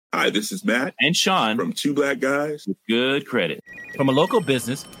Hi, this is Matt and Sean from Two Black Guys with Good Credit. From a local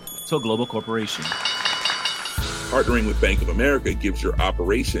business to a global corporation, partnering with Bank of America gives your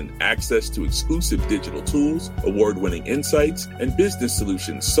operation access to exclusive digital tools, award-winning insights, and business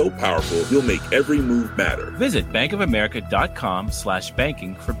solutions so powerful you'll make every move matter. Visit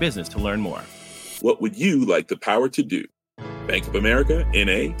bankofamerica.com/banking for business to learn more. What would you like the power to do? Bank of America,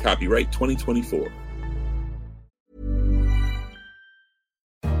 N.A., copyright 2024.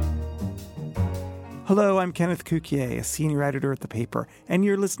 Hello, I'm Kenneth Cukier, a senior editor at the paper, and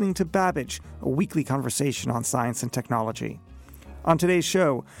you're listening to Babbage, a weekly conversation on science and technology. On today's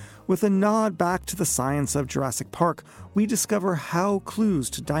show, with a nod back to the science of Jurassic Park, we discover how clues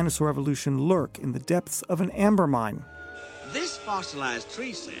to dinosaur evolution lurk in the depths of an amber mine. This fossilized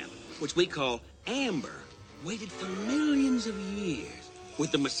tree sap, which we call amber, waited for millions of years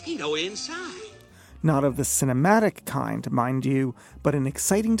with the mosquito inside. Not of the cinematic kind, mind you, but an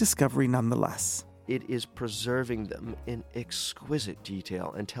exciting discovery nonetheless. It is preserving them in exquisite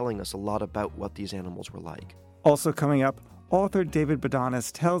detail and telling us a lot about what these animals were like. Also coming up, author David Bodanis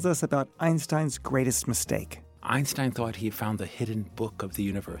tells us about Einstein's greatest mistake. Einstein thought he had found the hidden book of the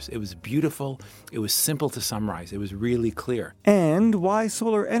universe. It was beautiful, it was simple to summarize, it was really clear. And why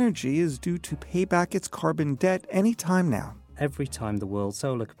solar energy is due to pay back its carbon debt any time now. Every time the world's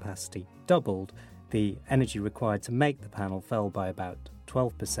solar capacity doubled, the energy required to make the panel fell by about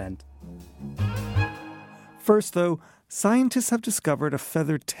 12%. First, though, scientists have discovered a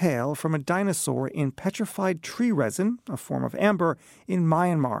feathered tail from a dinosaur in petrified tree resin, a form of amber, in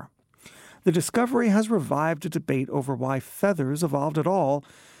Myanmar. The discovery has revived a debate over why feathers evolved at all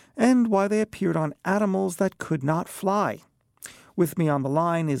and why they appeared on animals that could not fly. With me on the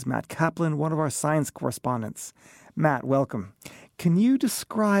line is Matt Kaplan, one of our science correspondents. Matt, welcome. Can you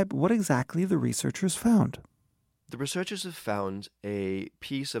describe what exactly the researchers found? The researchers have found a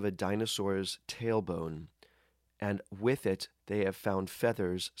piece of a dinosaur's tailbone, and with it, they have found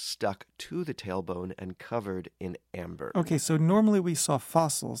feathers stuck to the tailbone and covered in amber. Okay, so normally we saw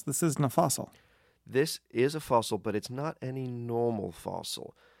fossils. This isn't a fossil. This is a fossil, but it's not any normal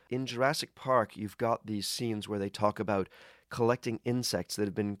fossil. In Jurassic Park, you've got these scenes where they talk about collecting insects that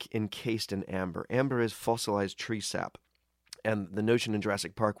have been encased in amber. Amber is fossilized tree sap. And the notion in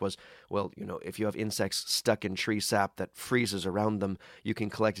Jurassic Park was, well, if you have insects stuck in tree sap that freezes around them, you can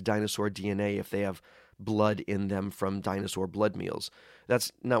collect dinosaur DNA if they have blood in them from dinosaur blood meals.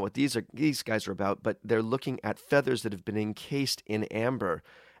 That's not what these guys are about, but they're looking at feathers that have been encased in amber.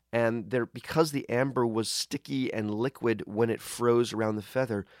 And because the amber was sticky and liquid when it froze around the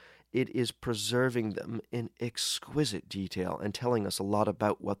feather, it is preserving them in exquisite detail and telling us a lot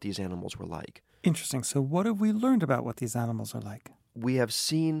about what these animals were like. Interesting. So what have we learned about what these animals are like? We have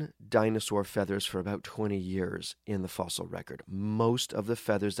seen dinosaur feathers for about 20 years in the fossil record. Most of the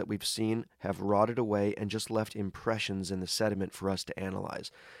feathers that we've seen have rotted away and just left impressions in the sediment for us to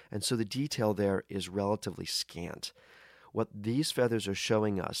analyze. And so the detail there is relatively scant. What these feathers are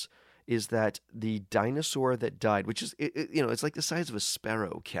showing us is that the dinosaur that died, which is, it's like the size of a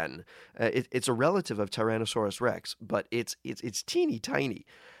sparrow, Ken. It's a relative of Tyrannosaurus rex, but it's teeny tiny.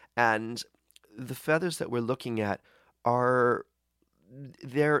 And the feathers that we're looking at are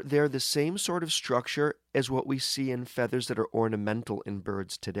they're the same sort of structure as what we see in feathers that are ornamental in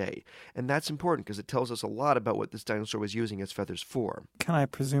birds today. And that's important because it tells us a lot about what this dinosaur was using its feathers for. Can I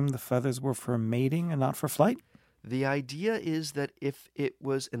presume the feathers were for mating and not for flight? The idea is that if it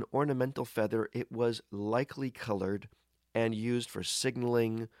was an ornamental feather, it was likely colored and used for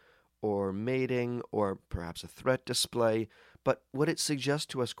signaling or mating or perhaps a threat display. But what it suggests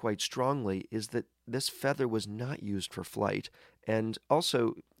to us quite strongly is that this feather was not used for flight. And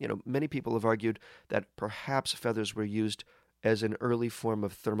also, many people have argued that perhaps feathers were used as an early form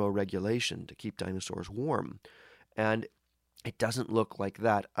of thermoregulation to keep dinosaurs warm. And it doesn't look like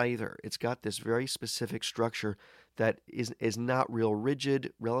that either. It's got this very specific structure that is not real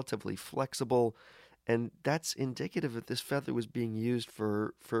rigid, relatively flexible, and that's indicative that this feather was being used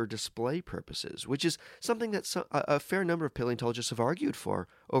for display purposes, which is something that a fair number of paleontologists have argued for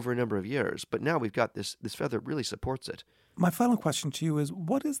over a number of years. But now we've got this feather that really supports it. My final question to you is,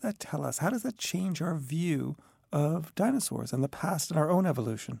 what does that tell us? How does that change our view of dinosaurs and the past and our own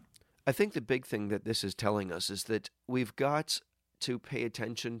evolution? I think the big thing that this is telling us is that we've got to pay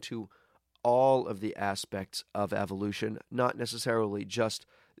attention to all of the aspects of evolution, not necessarily just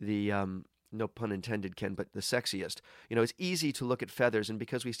the no pun intended, Ken, but the sexiest. It's easy to look at feathers, and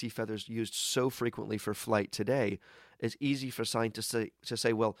because we see feathers used so frequently for flight today, it's easy for scientists to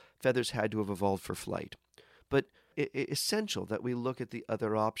say, well, feathers had to have evolved for flight. But it's essential that we look at the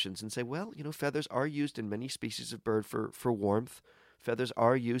other options and say, well, feathers are used in many species of bird for warmth, feathers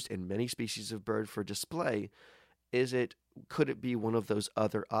are used in many species of bird for display. Could it be one of those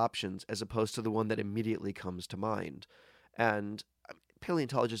other options as opposed to the one that immediately comes to mind? And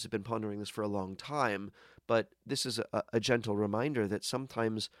paleontologists have been pondering this for a long time, but this is a gentle reminder that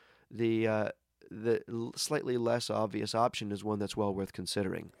sometimes the slightly less obvious option is one that's well worth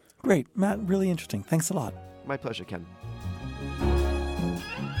considering. Great, Matt, really interesting. Thanks a lot. My pleasure, Ken.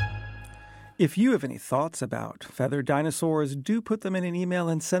 If you have any thoughts about feathered dinosaurs, do put them in an email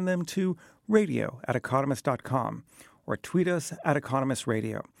and send them to radio@economist.com or tweet us at Economist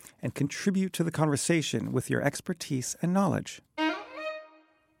Radio and contribute to the conversation with your expertise and knowledge.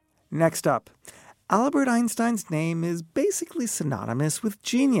 Next up, Albert Einstein's name is basically synonymous with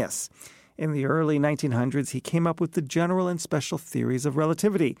genius. In the early 1900s, he came up with the general and special theories of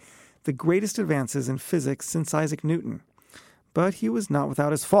relativity, the greatest advances in physics since Isaac Newton. But he was not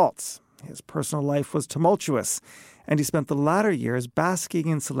without his faults. His personal life was tumultuous, and he spent the latter years basking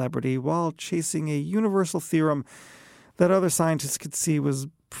in celebrity while chasing a universal theorem that other scientists could see was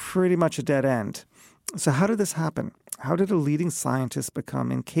pretty much a dead end. So how did this happen? How did a leading scientist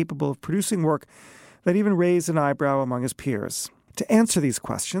become incapable of producing work that even raised an eyebrow among his peers? To answer these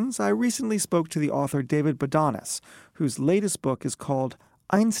questions, I recently spoke to the author David Bodanis, whose latest book is called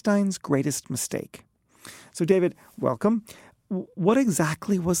Einstein's Greatest Mistake. So David, welcome. What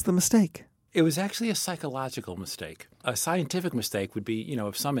exactly was the mistake? It was actually a psychological mistake. A scientific mistake would be,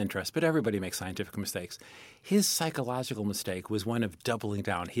 of some interest, but everybody makes scientific mistakes. His psychological mistake was one of doubling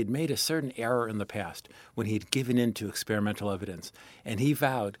down. He had made a certain error in the past when he had given in to experimental evidence, and he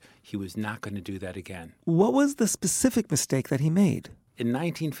vowed he was not going to do that again. What was the specific mistake that he made? In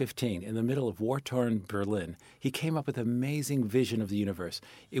 1915, in the middle of war-torn Berlin, he came up with an amazing vision of the universe.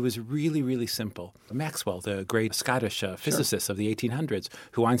 It was really, really simple. Maxwell, the great Scottish physicist of the 1800s,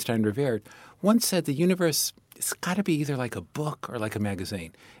 who Einstein revered, once said the universe, it's got to be either like a book or like a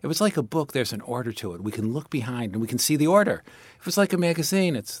magazine. If it's like a book, there's an order to it. We can look behind and we can see the order. If it's like a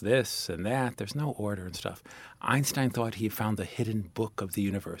magazine, it's this and that. There's no order and stuff. Einstein thought he had found the hidden book of the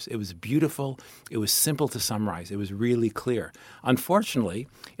universe. It was beautiful. It was simple to summarize. It was really clear. Unfortunately,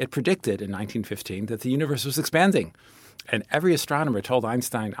 it predicted in 1915 that the universe was expanding. And every astronomer told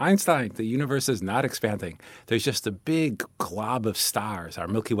Einstein, the universe is not expanding. There's just a big glob of stars, our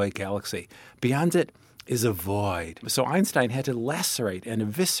Milky Way galaxy. Beyond it is a void. So Einstein had to lacerate and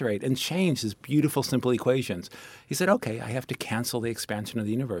eviscerate and change his beautiful, simple equations. He said, okay, I have to cancel the expansion of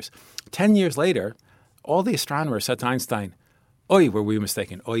the universe. 10 years later, all the astronomers said to Einstein, "Oy, were we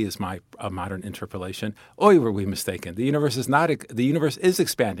mistaken?" Oy is my modern interpolation. Oy, were we mistaken? The universe is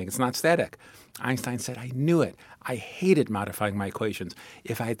expanding. It's not static. Einstein said, I knew it. I hated modifying my equations.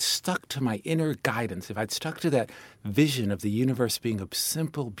 If I had stuck to my inner guidance, if I'd stuck to that vision of the universe being a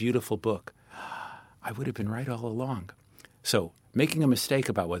simple, beautiful book, I would have been right all along. So making a mistake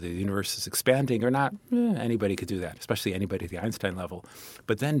about whether the universe is expanding or not, anybody could do that, especially anybody at the Einstein level.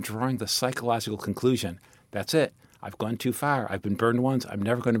 But then drawing the psychological conclusion, that's it. I've gone too far. I've been burned once. I'm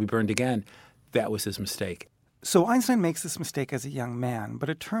never going to be burned again. That was his mistake. So Einstein makes this mistake as a young man, but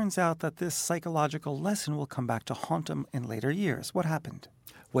it turns out that this psychological lesson will come back to haunt him in later years. What happened?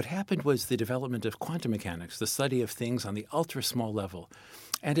 What happened was the development of quantum mechanics, the study of things on the ultra-small level.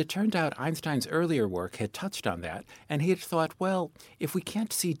 And it turned out Einstein's earlier work had touched on that, and he had thought, well, if we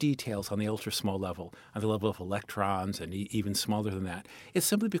can't see details on the ultra-small level, on the level of electrons and even smaller than that, it's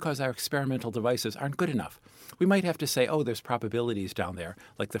simply because our experimental devices aren't good enough. We might have to say, oh, there's probabilities down there,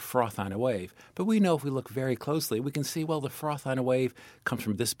 like the froth on a wave. But we know if we look very closely, we can see, well, the froth on a wave comes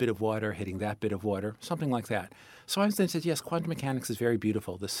from this bit of water hitting that bit of water, something like that. So Einstein said, yes, quantum mechanics is very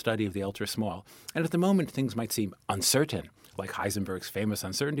beautiful, the study of the ultra-small. And at the moment, things might seem uncertain, like Heisenberg's famous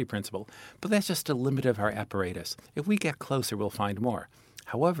uncertainty principle, but that's just a limit of our apparatus. If we get closer, we'll find more.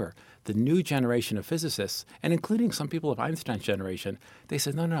 However, the new generation of physicists, and including some people of Einstein's generation, they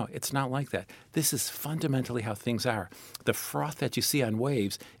said, no, it's not like that. This is fundamentally how things are. The froth that you see on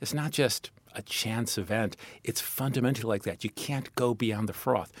waves is not just a chance event. It's fundamentally like that. You can't go beyond the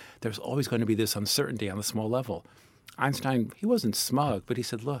froth. There's always going to be this uncertainty on the small level. Einstein, he wasn't smug, but he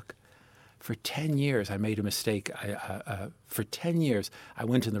said, look, for 10 years, I made a mistake. For 10 years, I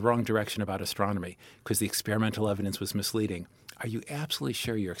went in the wrong direction about astronomy because the experimental evidence was misleading. Are you absolutely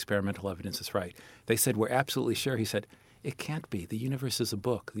sure your experimental evidence is right? They said, we're absolutely sure. He said, it can't be. The universe is a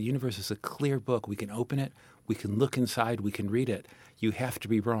book. The universe is a clear book. We can open it. We can look inside. We can read it. You have to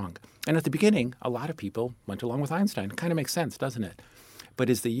be wrong. And at the beginning, a lot of people went along with Einstein. It kind of makes sense, doesn't it? But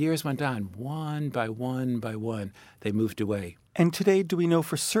as the years went on, one by one by one, they moved away. And today, do we know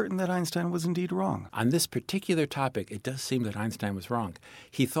for certain that Einstein was indeed wrong? On this particular topic, it does seem that Einstein was wrong.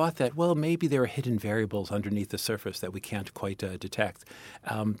 He thought that, well, maybe there are hidden variables underneath the surface that we can't quite detect.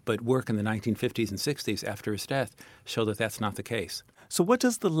 But work in the 1950s and 60s after his death showed that that's not the case. So what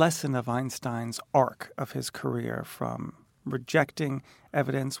does the lesson of Einstein's arc of his career, from rejecting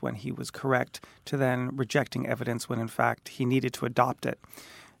evidence when he was correct to then rejecting evidence when, in fact, he needed to adopt it,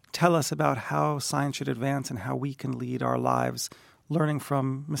 tell us about how science should advance and how we can lead our lives learning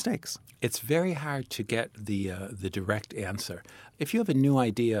from mistakes? It's very hard to get the direct answer. If you have a new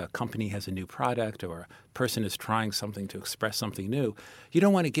idea, a company has a new product, or a person is trying something to express something new, you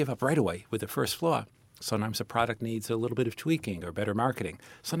don't want to give up right away with the first flaw. Sometimes a product needs a little bit of tweaking or better marketing.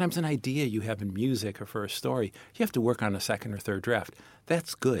 Sometimes an idea you have in music or for a story, you have to work on a second or third draft.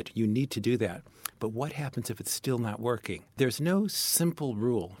 That's good. You need to do that. But what happens if it's still not working? There's no simple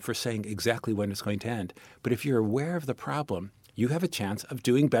rule for saying exactly when it's going to end. But if you're aware of the problem, you have a chance of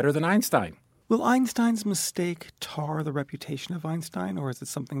doing better than Einstein. Will Einstein's mistake tar the reputation of Einstein, or is it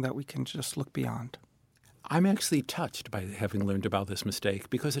something that we can just look beyond? I'm actually touched by having learned about this mistake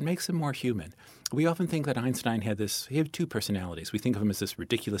because it makes him more human. We often think that Einstein he had two personalities. We think of him as this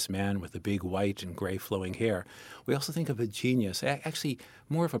ridiculous man with the big white and gray flowing hair. We also think of a genius, actually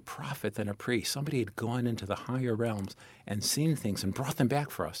more of a prophet than a priest. Somebody had gone into the higher realms and seen things and brought them back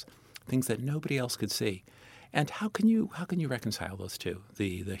for us, things that nobody else could see. And how can you reconcile those two,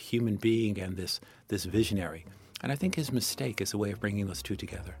 the human being and this visionary? And I think his mistake is a way of bringing those two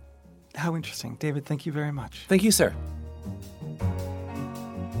together. How interesting. David, thank you very much. Thank you, sir.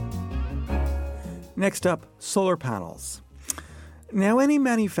 Next up, solar panels. Now, any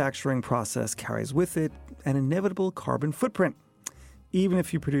manufacturing process carries with it an inevitable carbon footprint, even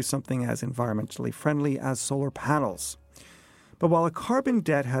if you produce something as environmentally friendly as solar panels. But while a carbon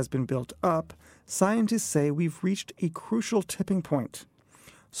debt has been built up, scientists say we've reached a crucial tipping point.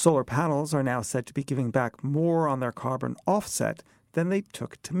 Solar panels are now said to be giving back more on their carbon offset than they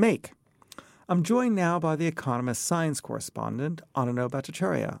took to make. I'm joined now by The Economist science correspondent, Anano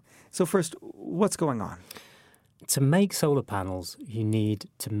Bhattacharya. So first, what's going on? To make solar panels, you need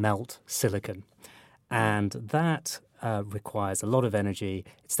to melt silicon. And that requires a lot of energy.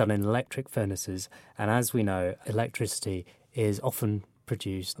 It's done in electric furnaces. And as we know, electricity is often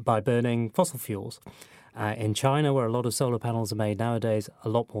produced by burning fossil fuels. In China, where a lot of solar panels are made nowadays, a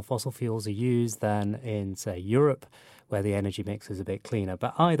lot more fossil fuels are used than in, say, Europe, where the energy mix is a bit cleaner.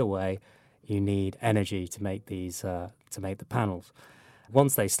 But either way, you need energy to make these to make the panels.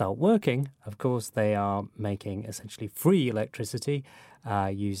 Once they start working, of course, they are making essentially free electricity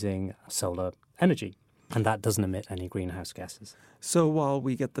using solar energy, and that doesn't emit any greenhouse gases. So while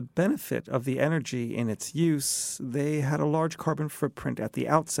we get the benefit of the energy in its use, they had a large carbon footprint at the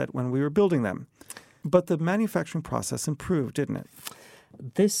outset when we were building them. But the manufacturing process improved, didn't it?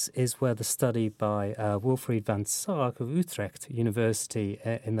 This is where the study by Wilfried van Sark of Utrecht University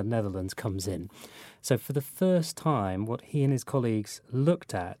in the Netherlands comes in. So for the first time, what he and his colleagues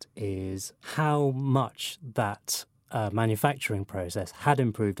looked at is how much that manufacturing process had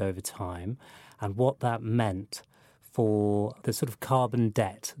improved over time and what that meant for the sort of carbon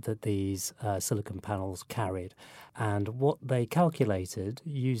debt that these silicon panels carried. And what they calculated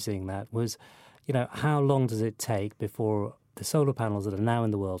using that was, how long does it take before the solar panels that are now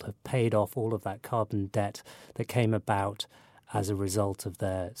in the world have paid off all of that carbon debt that came about as a result of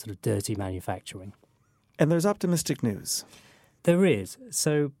their sort of dirty manufacturing. And there's optimistic news. There is.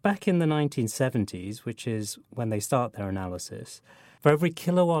 So back in the 1970s, which is when they start their analysis, for every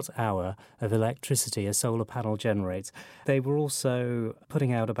kilowatt hour of electricity a solar panel generates, they were also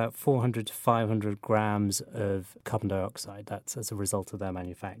putting out about 400 to 500 grams of carbon dioxide. That's as a result of their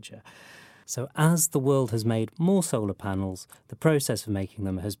manufacture. So as the world has made more solar panels, the process of making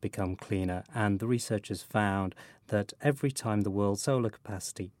them has become cleaner, and the researchers found that every time the world's solar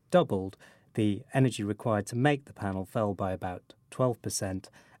capacity doubled, the energy required to make the panel fell by about 12%,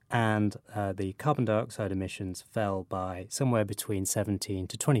 and the carbon dioxide emissions fell by somewhere between 17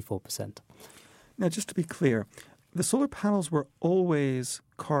 to 24%. Now, just to be clear, the solar panels were always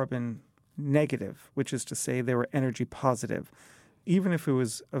carbon negative, which is to say they were energy positive. Even if it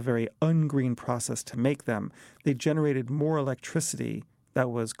was a very ungreen process to make them, they generated more electricity that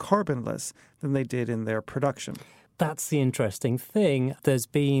was carbonless than they did in their production. That's the interesting thing. There's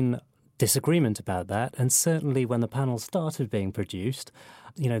been disagreement about that, and certainly when the panels started being produced,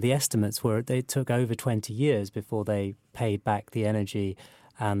 the estimates were they took over 20 years before they paid back the energy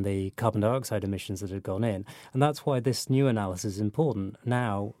and the carbon dioxide emissions that had gone in. And that's why this new analysis is important.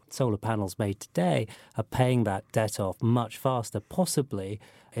 Now, solar panels made today are paying that debt off much faster, possibly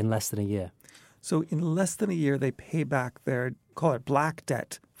in less than a year. So in less than a year, they pay back their Call it black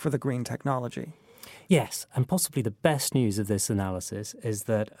debt for the green technology. Yes, and possibly the best news of this analysis is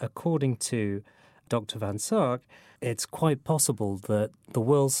that, according to Dr. Van Sark, it's quite possible that the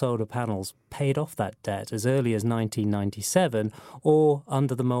world's solar panels paid off that debt as early as 1997, or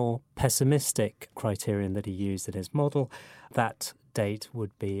under the more pessimistic criterion that he used in his model, that date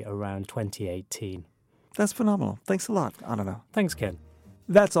would be around 2018. That's phenomenal. Thanks a lot, Anana. Thanks, Ken.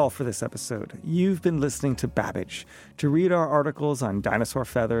 That's all for this episode. You've been listening to Babbage. To read our articles on dinosaur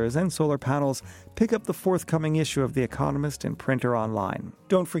feathers and solar panels, pick up the forthcoming issue of The Economist in print or online.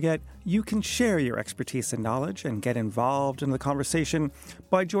 Don't forget, you can share your expertise and knowledge and get involved in the conversation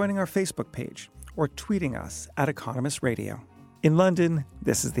by joining our Facebook page or tweeting us at Economist Radio. In London,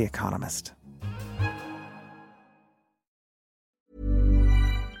 this is The Economist.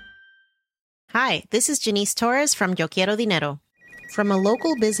 Hi, this is Janice Torres from Yo Quiero Dinero. From a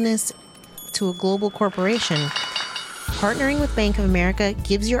local business to a global corporation, partnering with Bank of America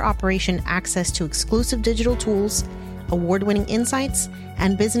gives your operation access to exclusive digital tools, award-winning insights,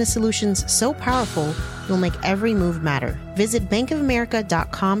 and business solutions so powerful you'll make every move matter. Visit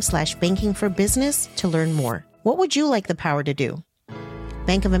bankofamerica.com/banking for business to learn more. What would you like the power to do?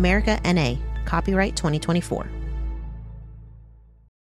 Bank of America, N.A. Copyright 2024.